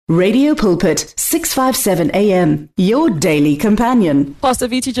Radio Pulpit, 657 AM, your daily companion. Pastor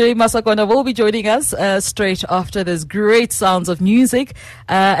VTJ Masakona will be joining us straight after this great sounds of music.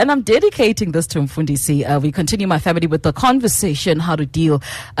 And I'm dedicating this to Mfundisi. We continue, my family, with the conversation, how to deal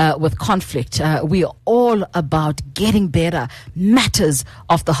with conflict. We are all about getting better matters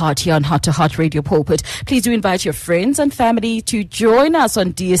of the heart here on Heart to Heart Radio Pulpit. Please do invite your friends and family to join us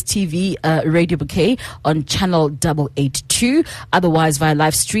on DSTV Radio Bouquet on channel 882. Otherwise, via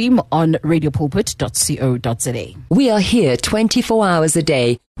live stream on radiopulpit.co.za. We are here 24 hours a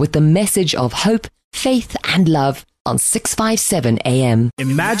day with the message of hope, faith and love on 657 AM.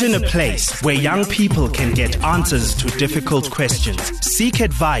 Imagine a place where young people can get answers to difficult questions, seek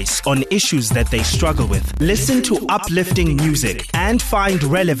advice on issues that they struggle with, listen to uplifting music, and find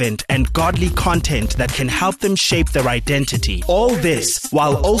relevant and godly content that can help them shape their identity. All this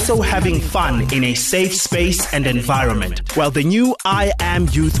while also having fun in a safe space and environment. Well, the new I Am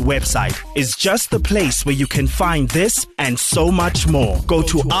Youth website is just the place where you can find this and so much more. Go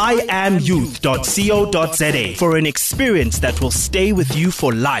to iamyouth.co.za for an experience that will stay with you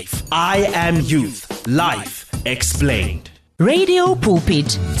for life. I Am Youth. Life explained. Radio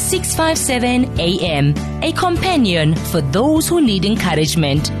Pulpit, 657 AM, a companion for those who need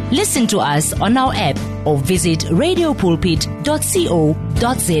encouragement. Listen to us on our app or visit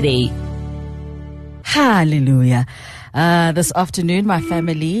radiopulpit.co.za. Hallelujah. This afternoon, my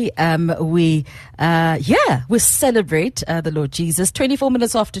family, we celebrate the Lord Jesus. 24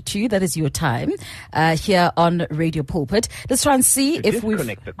 minutes after 2, that is your time, here on Radio Pulpit. Let's try and see if we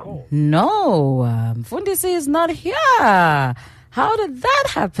disconnect the call. No, Mfundisi is not here. How did that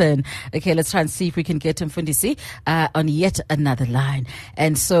happen? Okay, let's try and see if we can get Mfundisi on yet another line.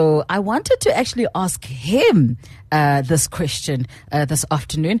 And so I wanted to actually ask him this question this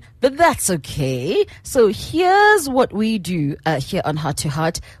afternoon, but that's okay. So here's what we do here on Heart to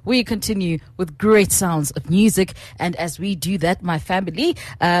Heart. We continue with great sounds of music. And as we do that, my family,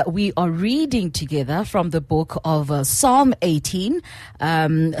 we are reading together from the book of Psalm 18.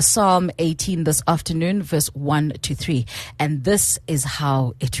 Psalm 18 this afternoon, verse 1 to 3. And this is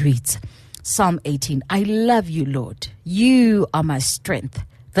how it reads. Psalm 18. I love you, Lord. You are my strength.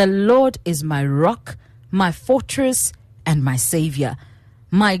 The Lord is my rock, my fortress, and my savior.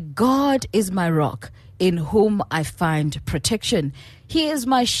 My God is my rock, in whom I find protection. He is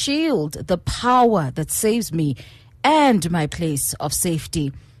my shield, the power that saves me, and my place of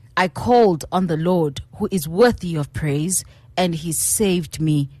safety. I called on the Lord, who is worthy of praise, and he saved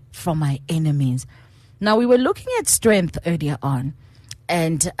me from my enemies. Now, we were looking at strength earlier on,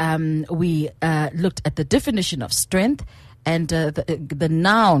 and we looked at the definition of strength and the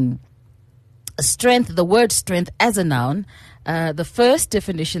noun strength, the word strength as a noun. The first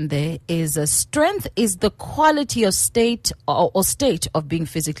definition there is strength is the quality of state or state of being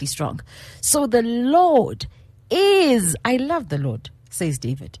physically strong. So the Lord is, I love the Lord, says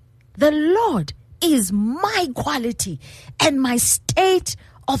David. The Lord is my quality and my state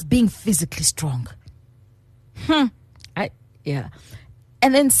of being physically strong. And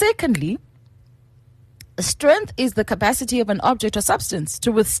then secondly, strength is the capacity of an object or substance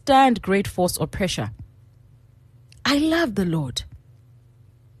to withstand great force or pressure. I love the Lord.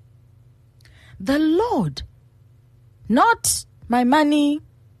 The Lord, not my money,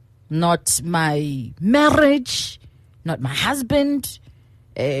 not my marriage, not my husband,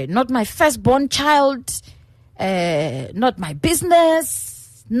 not my firstborn child, not my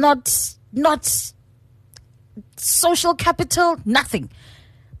business, not social capital, nothing.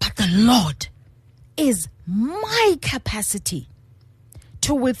 But the Lord is my capacity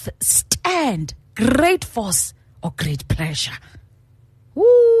to withstand great force or great pleasure.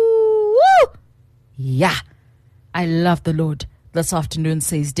 Woo! Yeah, I love the Lord. This afternoon,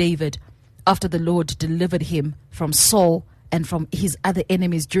 says David, after the Lord delivered him from Saul and from his other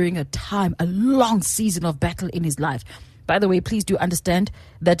enemies during a long season of battle in his life. By the way, please do understand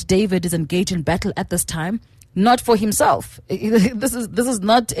that David is engaged in battle at this time, not for himself. This is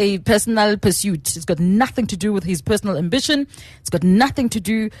not a personal pursuit. It's got nothing to do with his personal ambition. It's got nothing to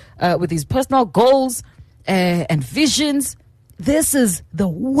do with his personal goals and visions. This is the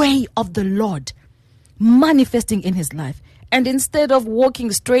way of the Lord manifesting in his life. And instead of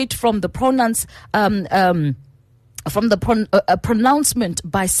walking straight from the pronouncement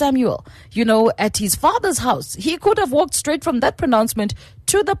by Samuel, at his father's house, he could have walked straight from that pronouncement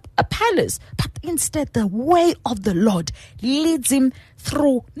to the palace. But instead, the way of the Lord leads him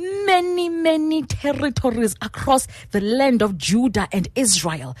through many, many territories across the land of Judah and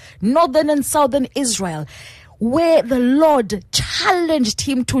Israel, northern and southern Israel. where the Lord challenged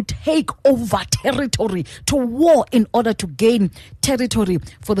him to take over territory, to war in order to gain territory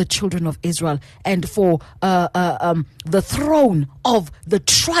for the children of Israel and for the throne of the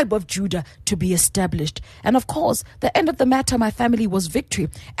tribe of Judah to be established. And of course, the end of the matter, my family, was victory.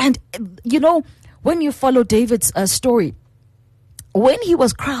 And when you follow David's story, when he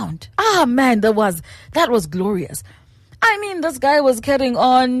was crowned, that was glorious. I mean, this guy was carrying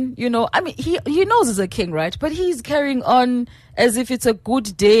on, he knows he's a king, right? But he's carrying on as if it's a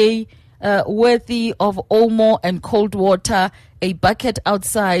good day, worthy of omo and cold water, a bucket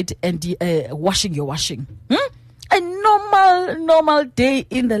outside, and washing your washing. A normal day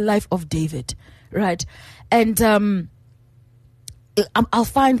in the life of David, right? And I'll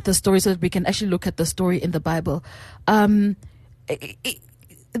find the story so that we can actually look at the story in the Bible. The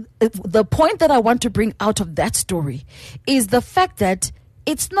point that I want to bring out of that story is the fact that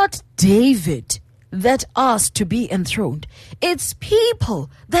it's not David that asked to be enthroned. It's people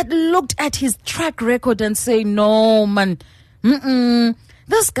that looked at his track record and say, no, man,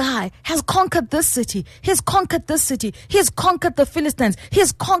 this guy has conquered this city. He's conquered this city. He's conquered the Philistines.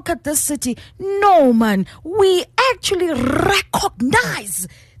 He's conquered this city. No, man, we actually recognize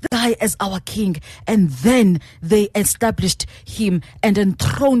the guy as our king. And then they established him and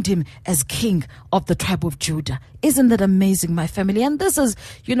enthroned him as king of the tribe of Judah. Isn't that amazing, my family? And this is,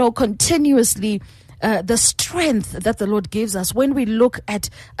 continuously the strength that the Lord gives us when we look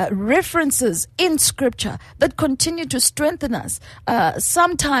at references in Scripture that continue to strengthen us.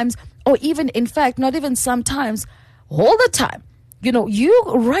 Sometimes, or even, in fact, not even sometimes, all the time. You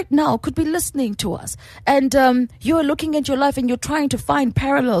right now could be listening to us and you are looking at your life and you're trying to find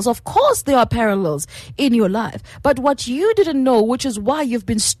parallels. Of course, there are parallels in your life. But what you didn't know, which is why you've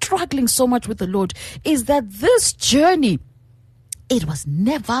been struggling so much with the Lord, is that this journey, it was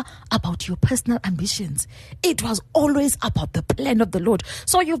never about your personal ambitions. It was always about the plan of the Lord.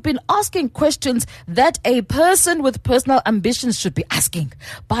 So you've been asking questions that a person with personal ambitions should be asking.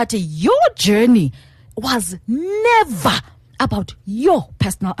 But your journey was never about your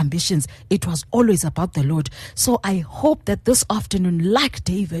personal ambitions. It was always about the Lord. So I hope that this afternoon, like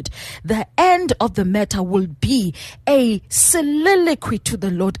David, the end of the matter will be a soliloquy to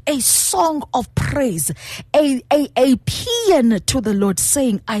the Lord, a song of praise, a paean to the Lord,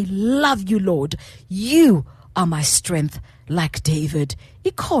 saying, I love you, Lord. You are my strength, like David.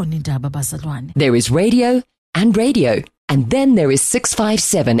 There is radio and radio, and then there is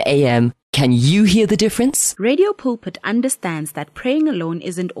 657 AM. Can you hear the difference? Radio Pulpit understands that praying alone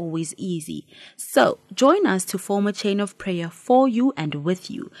isn't always easy. So, join us to form a chain of prayer for you and with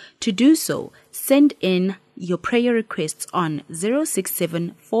you. To do so, send in your prayer requests on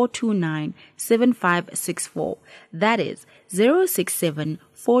 067-429-7564. That is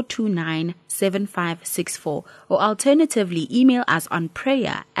 067-429-7564. Or alternatively, email us on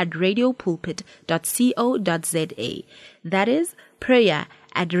prayer@radiopulpit.co.za. That is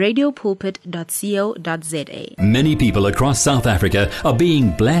prayer@radiopulpit.co.za. Many people across South Africa are being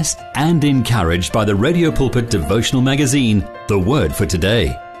blessed and encouraged by the Radio Pulpit devotional magazine, The Word for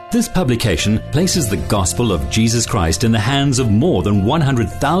Today. This publication places the gospel of Jesus Christ in the hands of more than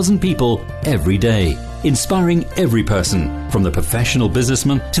 100,000 people every day, inspiring every person, from the professional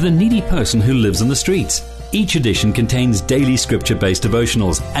businessman to the needy person who lives on the streets. Each edition contains daily scripture-based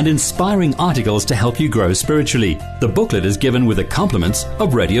devotionals and inspiring articles to help you grow spiritually. The booklet is given with the compliments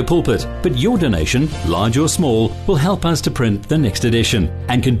of Radio Pulpit, but your donation, large or small, will help us to print the next edition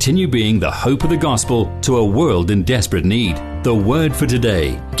and continue being the hope of the gospel to a world in desperate need. The Word for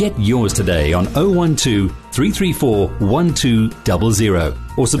Today. Get yours today on 012-334-1200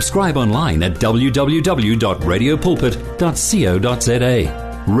 or subscribe online at www.radiopulpit.co.za.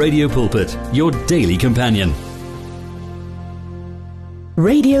 Radio Pulpit, your daily companion.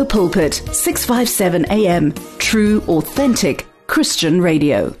 Radio Pulpit, 657 AM. True, authentic Christian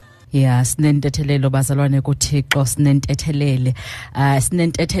radio. Yeah, sinentethelelo bazalwane kuThixo,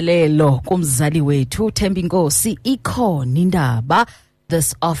 sinentethelelo kumzali wethu Thembi Nkosi ikhona indaba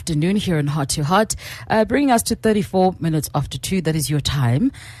this afternoon here in Heart to Heart, bringing us to 34 minutes after 2. That is your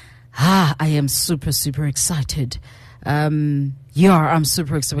time. I am super excited. I'm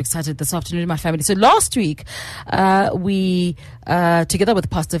super excited this afternoon, my family. So last week, we, together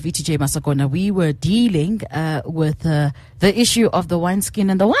with Pastor VTJ Masakona, we were dealing with the issue of the wineskin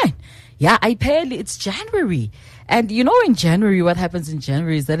and the wine. Yeah, it's January. And in January, what happens in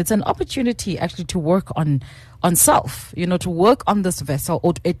January is that it's an opportunity actually to work on self, to work on this vessel,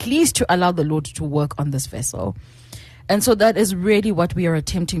 or at least to allow the Lord to work on this vessel. And so that is really what we are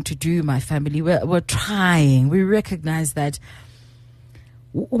attempting to do, my family. We're trying. We recognize that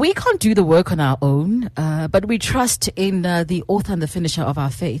we can't do the work on our own, but we trust in the author and the finisher of our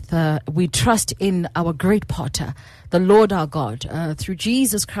faith. We trust in our great potter, the Lord our God, through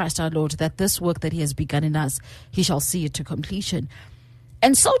Jesus Christ our Lord, that this work that he has begun in us, he shall see it to completion.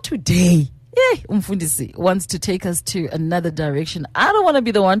 And so today, Umfundisi wants to take us to another direction. I don't want to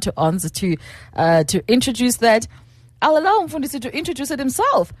be the one to answer to introduce that. I'll allow Umfundisi to introduce it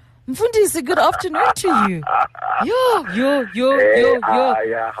himself. Mfundisi, good afternoon to you. Yo.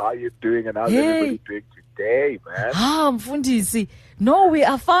 Yeah, how are you doing and how's everybody doing today, man? Mfundisi. No, we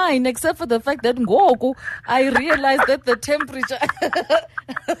are fine, except for the fact that Ngoku, I realized that the temperature...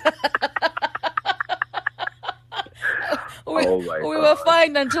 we were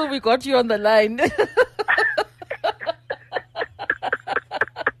fine until we got you on the line.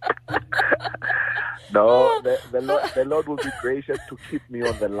 No, the Lord will be gracious to keep me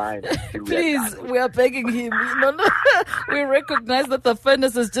on the line. Please, we are begging him. No. We recognize that the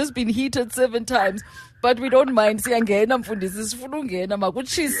furnace has just been heated 7 times, but we don't mind. Yeah,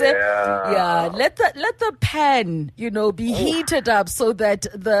 let the pan, be heated up so that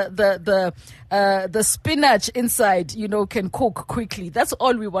the spinach inside, can cook quickly. That's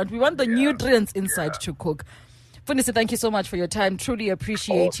all we want. We want the nutrients inside to cook. Mfundisi, thank you so much for your time. Truly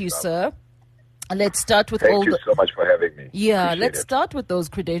appreciate you, sir. Let's start with Thank you so much for having me. Yeah, Appreciate let's start with those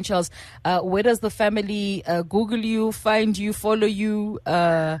credentials. Where does the family Google you, find you, follow you,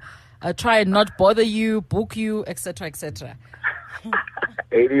 try and not bother you, book you, etc., etc.?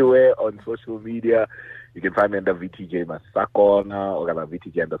 Anywhere on social media, you can find me under VTJ Masakona or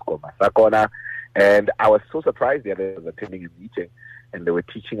VTJ_Masakona. And I was so surprised the other day I was attending a meeting and they were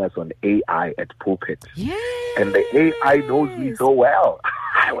teaching us on AI at Pulpit. Yes. And the AI knows me so well.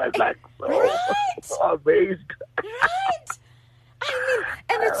 I was like so amazed. Right. I mean,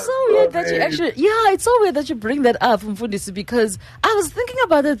 and it's so weird that you actually, it's so weird that you bring that up, Mfundisi, because I was thinking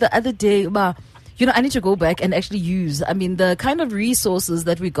about it the other day, I need to go back and actually use, the kind of resources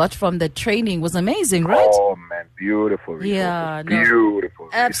that we got from that training was amazing, right? Oh, man, beautiful resources. Yeah, beautiful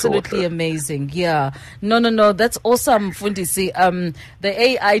absolutely resources. Amazing, yeah. No, that's awesome, Mfundisi. The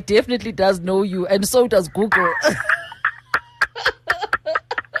AI definitely does know you, and so does Google.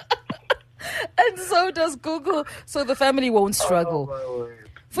 And so does Google, so the family won't struggle.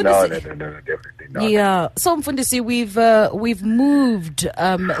 No, definitely not. Yeah. So, Mfundisi, we've moved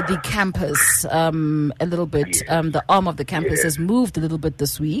the campus a little bit. Yes. The arm of the campus has moved a little bit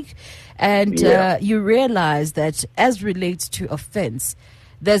this week. And you realize that as relates to offense,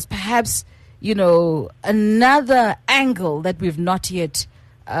 there's perhaps, another angle that we've not yet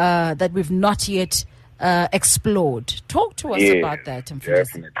explored. Talk to us about that,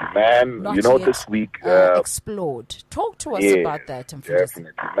 Mfundisi. Definitely, man. This week... explored. Talk to us about that, Mfundisi.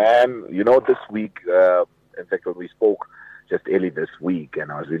 Definitely, man. This week, in fact, when we spoke just early this week,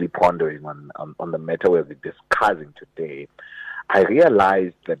 and I was really pondering on the matter we're discussing today, I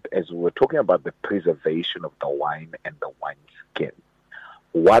realized that as we were talking about the preservation of the wine and the wine skin,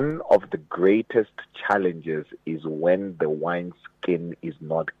 one of the greatest challenges is when the wine skin is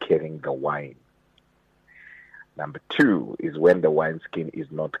not carrying the wine. Number 2 is when the wineskin is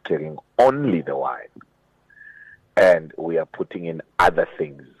not carrying only the wine, and we are putting in other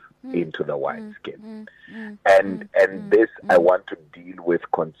things into the wineskin. And this I want to deal with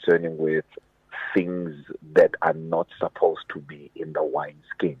concerning with things that are not supposed to be in the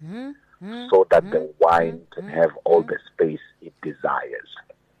wineskin, so that the wine can have all the space it desires.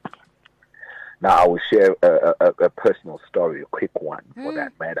 Now I will share a personal story, a quick one for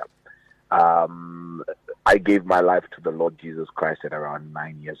that matter. I gave my life to the Lord Jesus Christ at around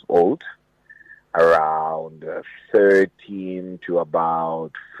 9 years old. Around 13 to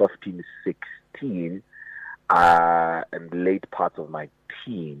about 15, 16, and late parts of my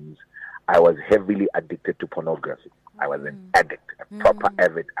teens, I was heavily addicted to pornography. I was an addict, a proper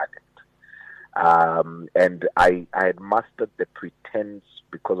avid addict. And I had mastered the pretense,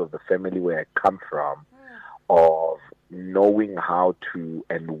 because of the family where I come from, of knowing how to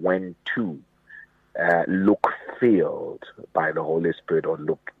and when to look filled by the Holy Spirit or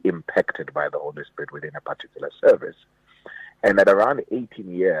look impacted by the Holy Spirit within a particular service. And at around 18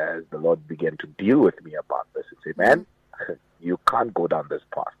 years, the Lord began to deal with me about this and say, man, you can't go down this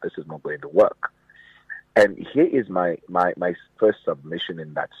path. This is not going to work. And here is my first submission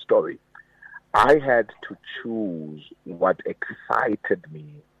in that story. I had to choose what excited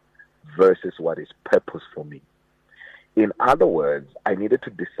me versus what is purpose for me. In other words, I needed to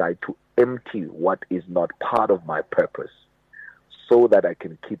decide to empty what is not part of my purpose so that I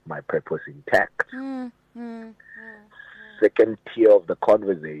can keep my purpose intact. Second tier of the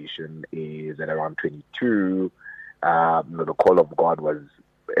conversation is at around 22. The call of God was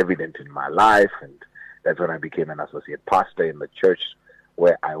evident in my life, and that's when I became an associate pastor in the church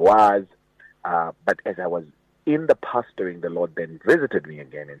where I was. But as I was in the pastoring, the Lord then visited me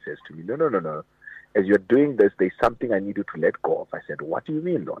again and says to me, no. As you're doing this, there's something I need you to let go of. I said, what do you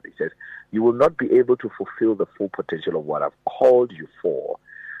mean, Lord? He says, you will not be able to fulfill the full potential of what I've called you for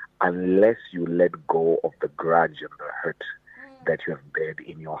unless you let go of the grudge and the hurt that you have bared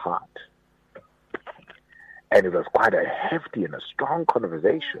in your heart. And it was quite a hefty and a strong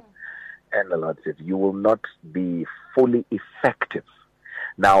conversation. And the Lord said, you will not be fully effective.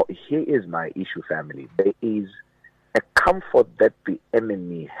 Now, here is my issue, family. There is a comfort that the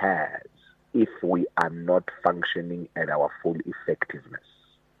enemy has if we are not functioning at our full effectiveness.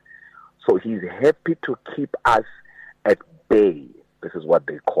 So he's happy to keep us at bay. This is what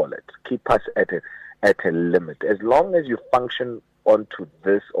they call it. Keep us at a limit. As long as you function onto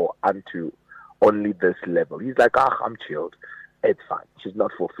this or onto only this level, he's like, I'm chilled. It's fine. She's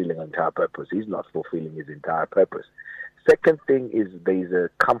not fulfilling her entire purpose. He's not fulfilling his entire purpose. Second thing is there's a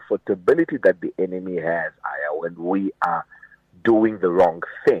comfortability that the enemy has, Aya, when we are doing the wrong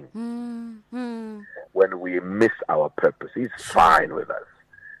thing. When we miss our purpose. He's fine with us.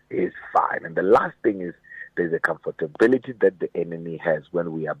 He's fine. And the last thing is there's a comfortability that the enemy has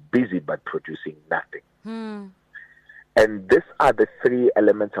when we are busy but producing nothing. And these are the three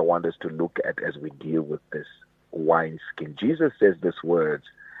elements I want us to look at as we deal with this wineskin. Jesus says these words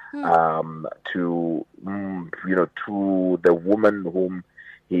to the woman whom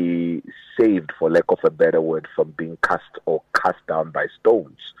he saved, for lack of a better word, from being cast down by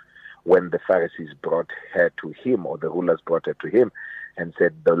stones, when the Pharisees brought her to him, or the rulers brought her to him, and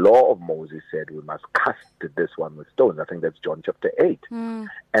said, the law of Moses said we must cast this one with stones. I think that's John chapter 8. And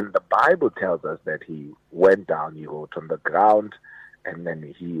the Bible tells us that he went down, he wrote on the ground, and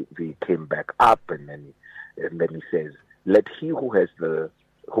then he came back up, and then he says, let he who has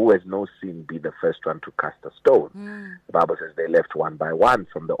no sin be the first one to cast a stone. The Bible says they left one by one,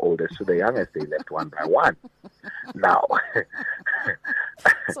 from the oldest to the youngest, they left one by one. Now,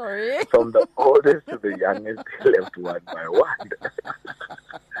 sorry, from the oldest to the youngest, they left one by one.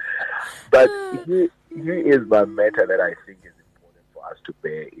 But here is my matter that I think is important for us to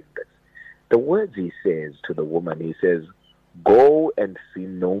bear in this. The words he says to the woman, he says, go and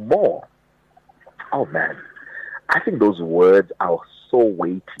sin no more. Oh man, I think those words are so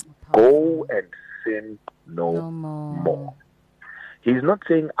weighty. Go and sin no more. He's not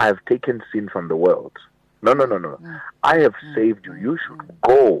saying I've taken sin from the world. No. I have saved you. You should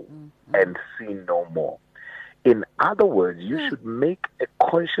go and sin no more. In other words, you should make a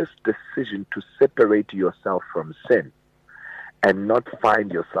conscious decision to separate yourself from sin and not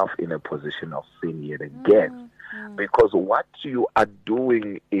find yourself in a position of sin yet again. Because what you are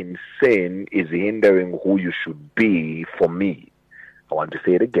doing in sin is hindering who you should be for me. I want to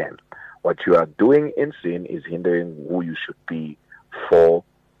say it again. What you are doing in sin is hindering who you should be for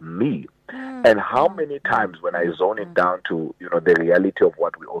me. And how many times when I zone it down to, the reality of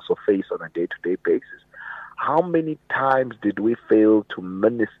what we also face on a day-to-day basis, how many times did we fail to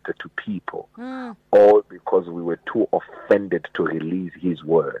minister to people, all because we were too offended to release his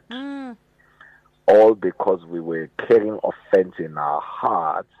word? All because we were carrying offense in our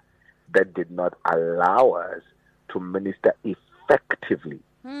hearts that did not allow us to minister effectively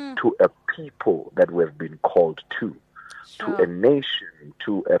to a people that we have been called to a nation,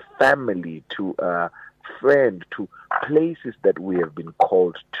 to a family, to a friend, to places that we have been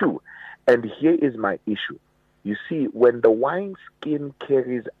called to. And here is my issue. You see, when the wineskin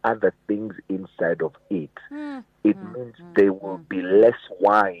carries other things inside of it, it means there will be less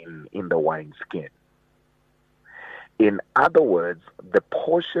wine in the wineskin. In other words, the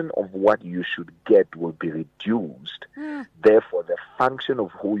portion of what you should get will be reduced. Therefore, the function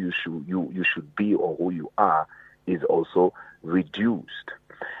of who you should be or who you are is also reduced.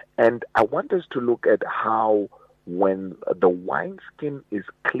 And I want us to look at how when the wineskin is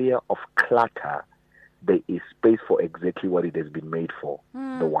clear of clutter, there is space for exactly what it has been made for,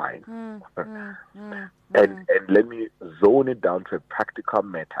 the wine. And let me zone it down to a practical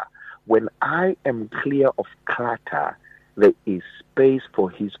matter. When I am clear of clutter, there is space for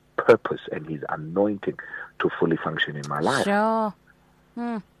his purpose and his anointing to fully function in my life. Sure.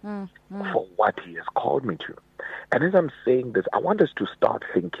 For what he has called me to. And as I'm saying this, I want us to start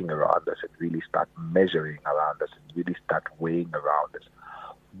thinking around this and really start measuring around this and really start weighing around this.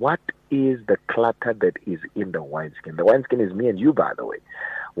 What is the clutter that is in the wineskin? The wineskin is me and you, by the way.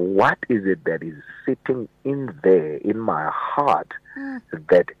 What is it that is sitting in there, in my heart,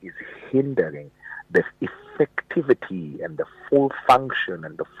 that is hindering the effectivity and the full function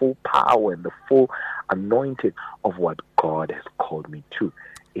and the full power and the full anointing of what God has called me to?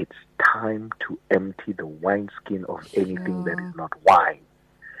 it's time to empty the wineskin of anything that is not wine,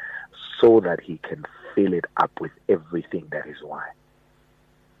 so that he can fill it up with everything that is wine.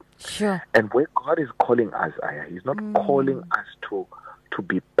 Sure. And where God is calling us, He's not calling us to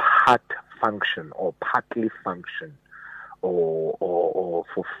be part function or partly function or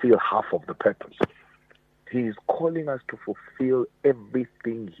fulfill half of the purpose. He is calling us to fulfill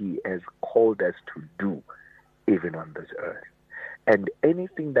everything He has called us to do, even on this earth. And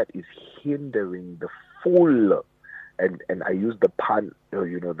anything that is hindering the full, and I use the pun,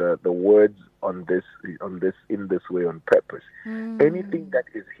 the words on this in this way on purpose. Anything that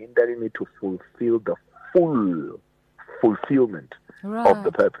is hindering me to fulfill the full fulfillment of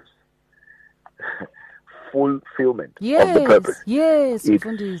the purpose. Fulfillment of the purpose. Yes, it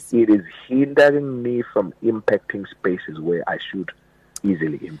is hindering me from impacting spaces where I should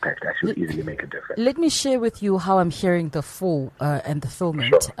easily impact. I should easily make a difference. Let me share with you how I'm hearing the full and the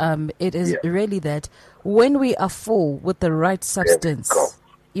fulfillment. Sure. It is really that when we are full with the right substance,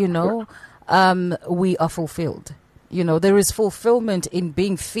 we are fulfilled. There is fulfillment in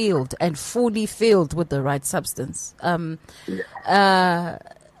being filled and fully filled with the right substance. Hey,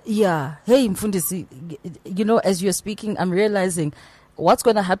 Mfundisi, as you're speaking, I'm realizing what's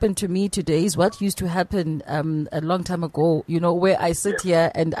going to happen to me today is what used to happen a long time ago, where I sit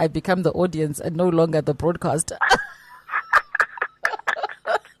here and I become the audience and no longer the broadcaster.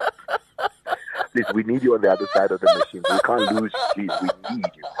 Please, we need you on the other side of the machine. We can't lose you, please. We need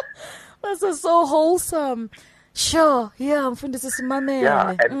you. This is so wholesome. Sure, Mfundisi is my man.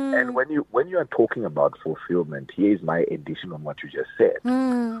 Yeah, and when you are talking about fulfillment, here is my addition on what you just said.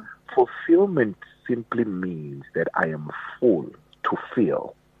 Fulfillment simply means that I am full to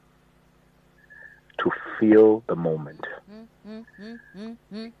feel the moment.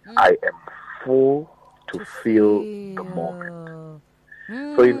 I am full to feel the moment.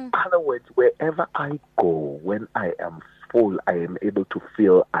 So in other words, wherever I go, when I am full, I am able to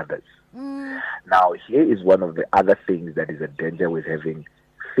feel others. Now, here is one of the other things that is a danger with having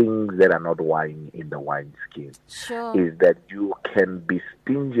things that are not wine in the wineskin. Sure. Is that you can be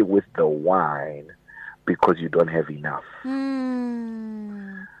stingy with the wine because you don't have enough.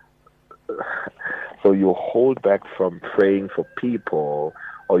 So you hold back from praying for people,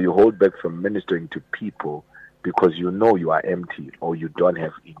 or you hold back from ministering to people because you know you are empty or you don't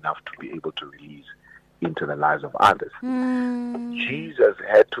have enough to be able to release into the lives of others. Jesus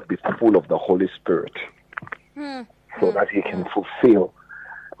had to be full of the Holy Spirit so that he can fulfill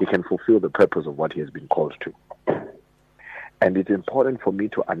the purpose of what he has been called to. And it's important for me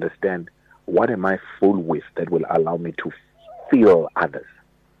to understand, what am I full with that will allow me to feel others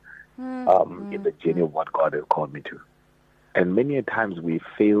in the journey of what God has called me to. And many a times we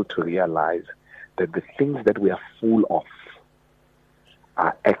fail to realize that the things that we are full of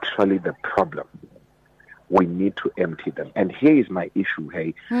are actually the problem. We need to empty them. And here is my issue,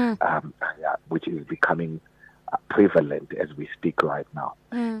 which is becoming prevalent as we speak right now.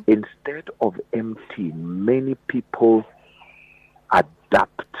 Instead of empty, many people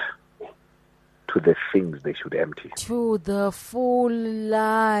adapt to the things they should empty. To the full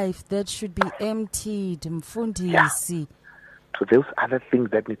life that should be emptied, Mfundisi. To those other things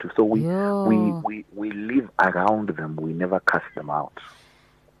that need to. So we live around them. We never cast them out.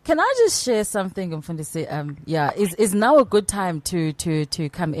 Can I just share something, Mfundisi? Is now a good time to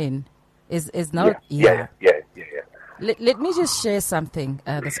come in? Is now? Yeah. Let me just share something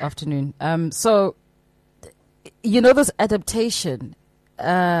this afternoon. So, this adaptation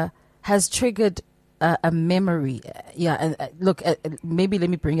has triggered a memory. And look, maybe let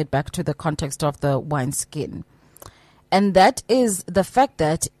me bring it back to the context of the wineskin. And that is the fact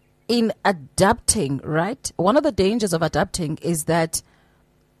that in adapting, right, one of the dangers of adapting is that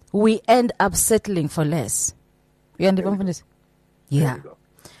we end up settling for less. Yeah.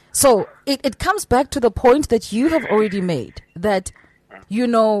 So it comes back to the point that you have already made, that,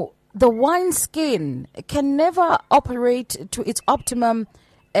 the wineskin can never operate to its optimum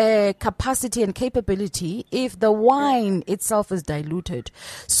capacity and capability if the wine itself is diluted.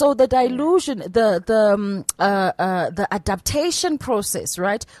 So the dilution, the adaptation process,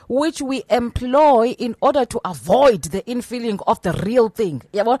 right, which we employ in order to avoid the infilling of the real thing.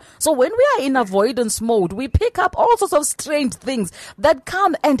 Yeah, so when we are in avoidance mode, we pick up all sorts of strange things that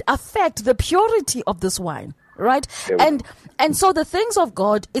come and affect the purity of this wine. Right? And so the things of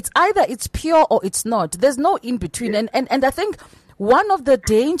God, it's either it's pure or it's not. There's no in between. And I think one of the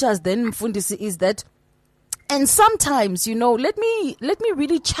dangers then, Mfundisi, is that And sometimes, let me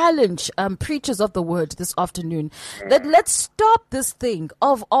really challenge preachers of the word this afternoon that let's stop this thing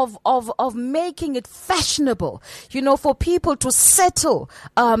of making it fashionable, for people to settle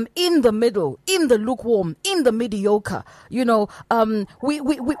in the middle, in the lukewarm, in the mediocre.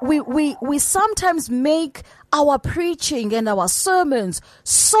 We sometimes make our preaching and our sermons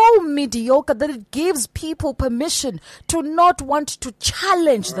so mediocre that it gives people permission to not want to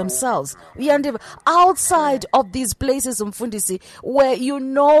challenge themselves. Outside of these places, Mfundisi, where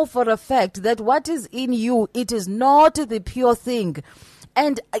for a fact that what is in you, it is not the pure thing.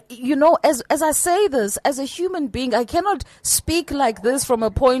 And, as I say this, as a human being, I cannot speak like this from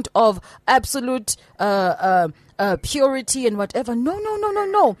a point of absolute purity and whatever.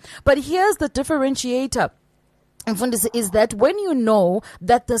 No. But here's the differentiator. Is that when you know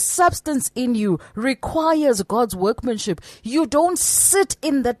that the substance in you requires God's workmanship, you don't sit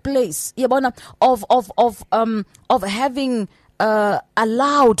in that place of having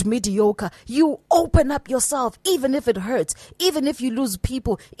allowed mediocre. You open up yourself, even if it hurts, even if you lose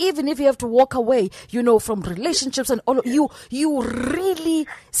people, even if you have to walk away, from relationships and all. You really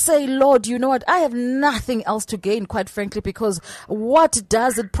say, Lord, you know what? I have nothing else to gain, quite frankly, because what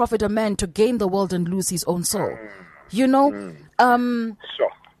does it profit a man to gain the world and lose his own soul? Sure.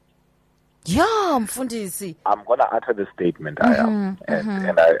 Yeah, Mfundisi. I'm going to utter the statement, and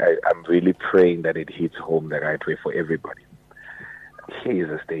I'm really praying that it hits home the right way for everybody. Here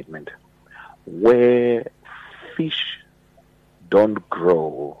is a statement. Where fish don't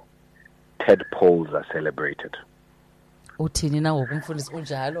grow, tadpoles are celebrated.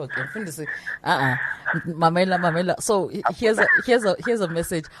 Mamela. So here's a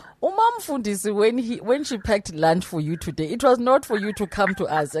message. Mfundisi, when she packed lunch for you today, it was not for you to come to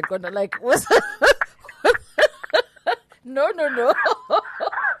us. I'm gonna no.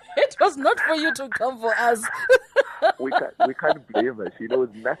 It was not for you to come for us. We can't blame her. She knows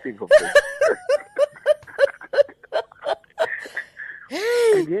nothing of this.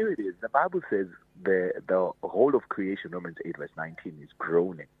 And here it is. The Bible says the whole of creation, Romans 8 verse 19, is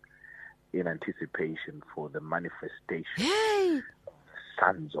groaning in anticipation for the manifestation of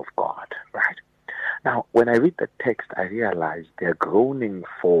sons of God. Right? Now, when I read the text, I realize they're groaning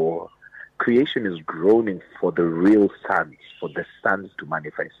for, creation is groaning for the real sons, for the sons to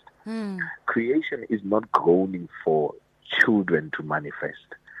manifest. Creation is not groaning for children to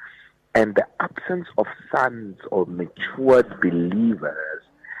manifest. And the absence of sons or matured believers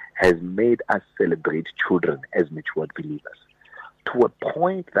has made us celebrate children as matured believers. To a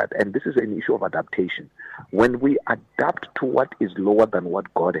point that, and this is an issue of adaptation, when we adapt to what is lower than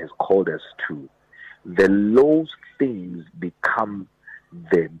what God has called us to, the low things become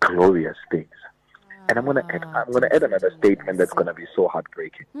the glorious things. And I'm going to add another statement that's going to be so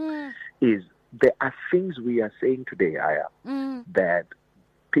heartbreaking. Is there are things we are saying today, Aya, that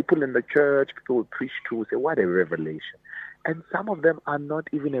people in the church, people will preach to, say, what a revelation. And some of them are not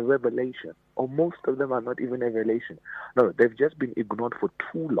even a revelation, or most of them are not even a revelation. No, they've just been ignored for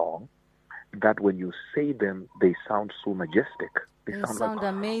too long that when you say them, they sound so majestic. They sound like,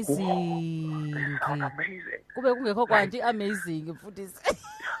 amazing. They sound amazing.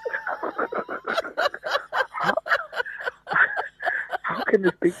 How can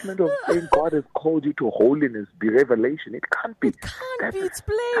the statement of saying God has called you to holiness be revelation? It can't be. It can't be. It's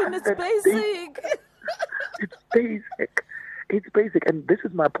plain. It's basic. It's basic. It's basic. And this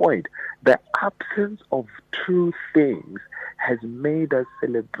is my point. The absence of true things has made us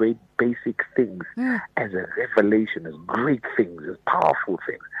celebrate basic things as a revelation, as great things, as powerful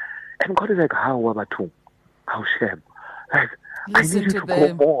things. And God is like, how Wabatum? How Shem? Like, listen, I need you to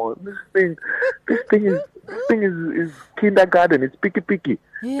go more. This thing is kindergarten. It's picky.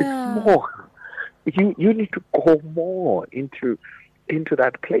 Yeah. It's more. You need to go more into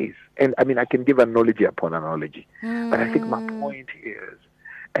that place. And I mean, I can give analogy upon analogy, but I think my point is,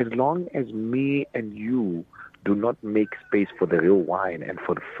 as long as me and you do not make space for the real wine and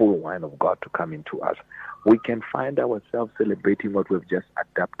for the full wine of God to come into us, we can find ourselves celebrating what we've just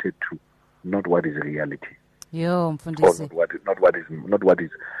adapted to, not what is reality. Yo, Mfundisi. Not what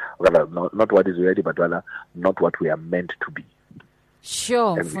is reality, but rather not what we are meant to be.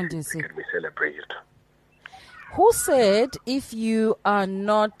 Sure, Mfundisi. And we celebrate it. Who said if you are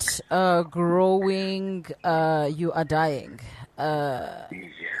not growing, you are dying?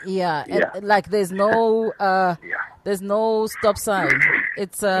 Like there's no stop sign.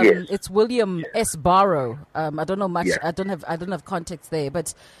 It's William S. Barrow. I don't know much. Yeah. I don't have context there,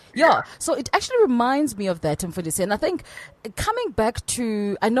 but yeah. So it actually reminds me of that, Mfundisi. And I think coming back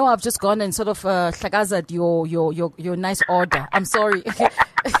to, I know I've just gone and sort of hlakazed your nice order. I'm sorry.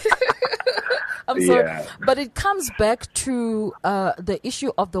 I'm sorry. Yeah. But it comes back to the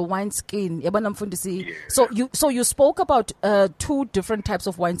issue of the wineskin. So you spoke about two different types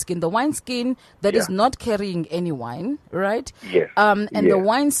of wineskin. The wineskin that is not carrying any wine, right? Yes. And the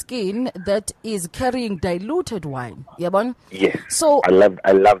wineskin that is carrying diluted wine. Yes. So I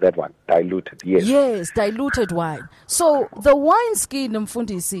love that one. Diluted, yes. Yes, diluted wine. So the wineskin,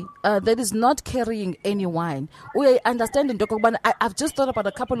 Mfundisi, that is not carrying any wine. We understand in Dokobana, I've just thought about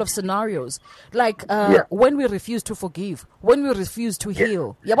a couple of scenarios. Like when we refuse to forgive, when we refuse to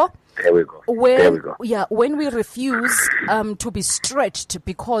heal. Yabo? There we go. Yeah, when we refuse to be stretched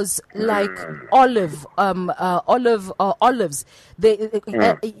because like olives, olive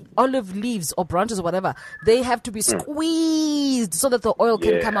leaves or branches or whatever, they have to be squeezed so that the oil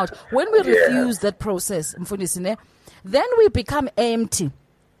can come out. When we refuse that process, then we become empty.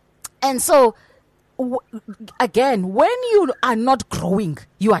 And so, again, when you are not growing,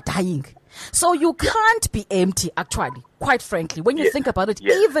 you are dying. So you can't be empty, actually, quite frankly. When you think about it,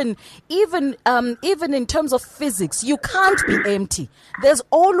 even in terms of physics, you can't be empty. There's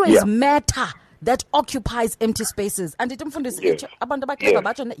always matter that occupies empty spaces. And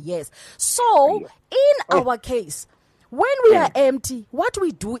yes. So, in our case, when we are empty, what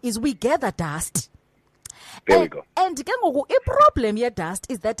we do is we gather dust. There we go. And a problem here, dust,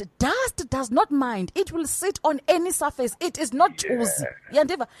 is that dust does not mind. It will sit on any surface. It is not choosy.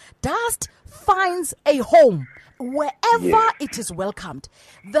 Dust finds a home wherever it is welcomed.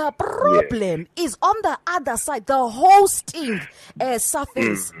 The problem is on the other side. The hosting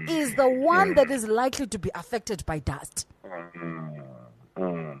surface is the one that is likely to be affected by dust.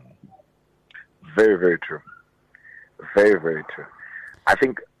 Very, very true. Very, very true. I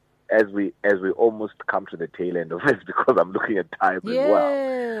think as we almost come to the tail end of this, because I'm looking at time as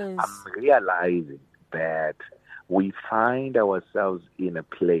well, I'm realizing that we find ourselves in a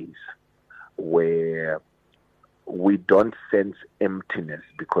place where we don't sense emptiness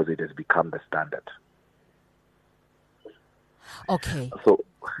because it has become the standard. Okay. So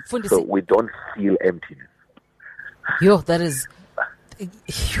we don't feel emptiness. That is...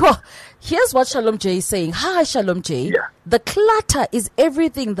 Here's what Shalom J is saying. Hi, Shalom J. Yeah. The clutter is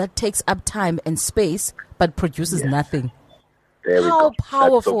everything that takes up time and space but produces nothing. How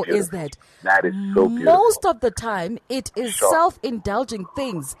powerful is that? That is so beautiful. Most of the time, it is self-indulging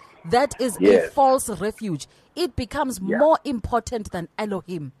things that is a false refuge. It becomes more important than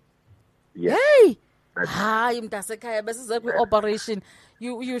Elohim. Yeah. Hey! Hi, Mdasekaya, this is every operation.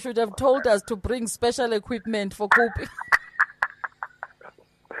 You should have told us to bring special equipment for coping.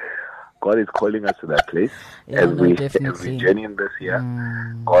 God is calling us to that place as we journey in this year.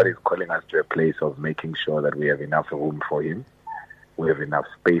 God is calling us to a place of making sure that we have enough room for Him. We have enough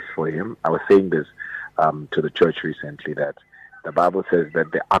space for Him. I was saying this to the church recently, that the Bible says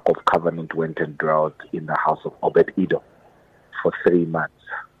that the Ark of Covenant went and dwelt in the house of Obed-Edom for 3 months.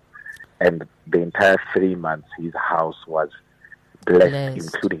 And the entire 3 months, his house was blessed,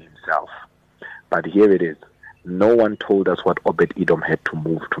 including himself. But here it is. No one told us what Obed-Edom had to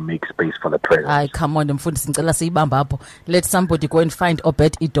move to make space for the presence. Come on, let somebody go and find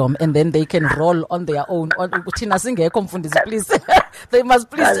Obed-Edom, and then they can roll on their own. Please. They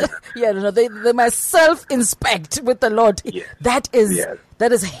must they must self-inspect with the Lord. Yes.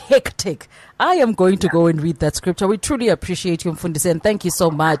 That is hectic. I am going to go and read that scripture. We truly appreciate you, Mfundisi, and thank you so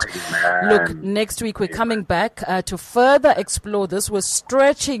much. Look, next week we're coming back to further explore this. We're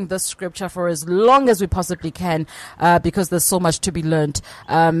stretching the scripture for as long as we possibly can because there's so much to be learned.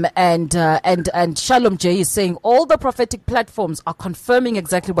 And Shalom J is saying all the prophetic platforms are confirming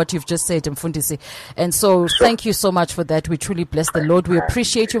exactly what you've just said, Mfundisi. And so thank you so much for that. We truly bless the Lord. We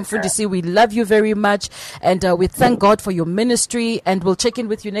appreciate you, Mfundisi. We love you very much. And we thank God for your ministry. And we'll check in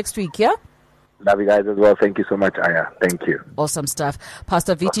with you next week, yeah? Love you guys as well. Thank you so much, Aya. Thank you. Awesome stuff.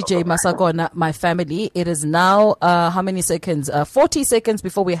 Pastor VTJ Masakona, my family. It is now, how many seconds? 40 seconds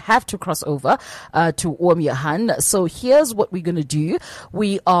before we have to cross over to Omiyahan. So here's what we're going to do.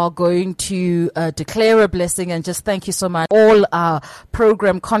 We are going to declare a blessing and just thank you so much. All our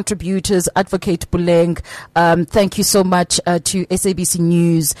program contributors, Advocate Buleng. Thank you so much to SABC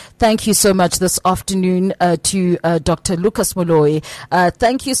News. Thank you so much this afternoon to Dr. Lucas Moloi.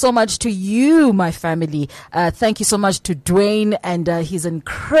 Thank you so much to you, my family. Thank you so much to Dwayne and his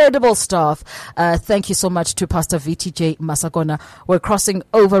incredible staff. Thank you so much to Pastor VTJ Masakona. We're crossing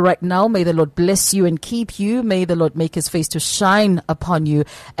over right now. May the Lord bless you and keep you. May the Lord make his face to shine upon you.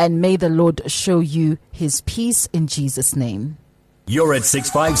 And may the Lord show you his peace in Jesus' name. You're at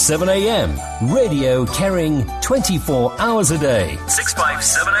 657 AM. Radio carrying 24 hours a day.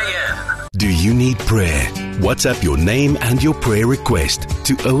 657 AM. Do you need prayer? WhatsApp your name and your prayer request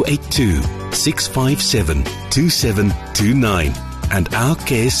to 082 657 2729 and our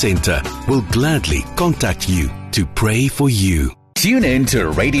care centre will gladly contact you to pray for you. Tune in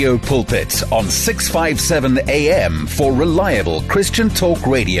to Radio Pulpit on 657 AM for reliable Christian talk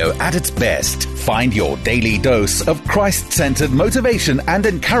radio at its best. Find your daily dose of Christ-centered motivation and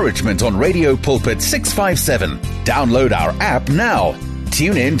encouragement on Radio Pulpit 657. Download our app now.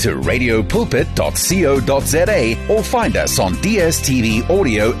 Tune in to radiopulpit.co.za or find us on DSTV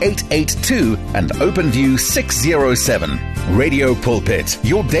Audio 882 and OpenView 607. Radio Pulpit,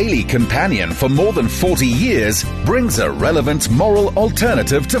 your daily companion for more than 40 years, brings a relevant moral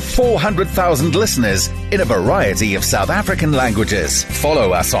alternative to 400,000 listeners in a variety of South African languages.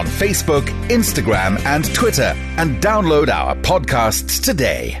 Follow us on Facebook, Instagram and Twitter and download our podcasts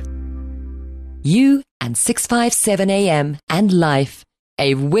today. You and 657 AM and Life,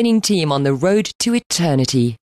 a winning team on the road to eternity.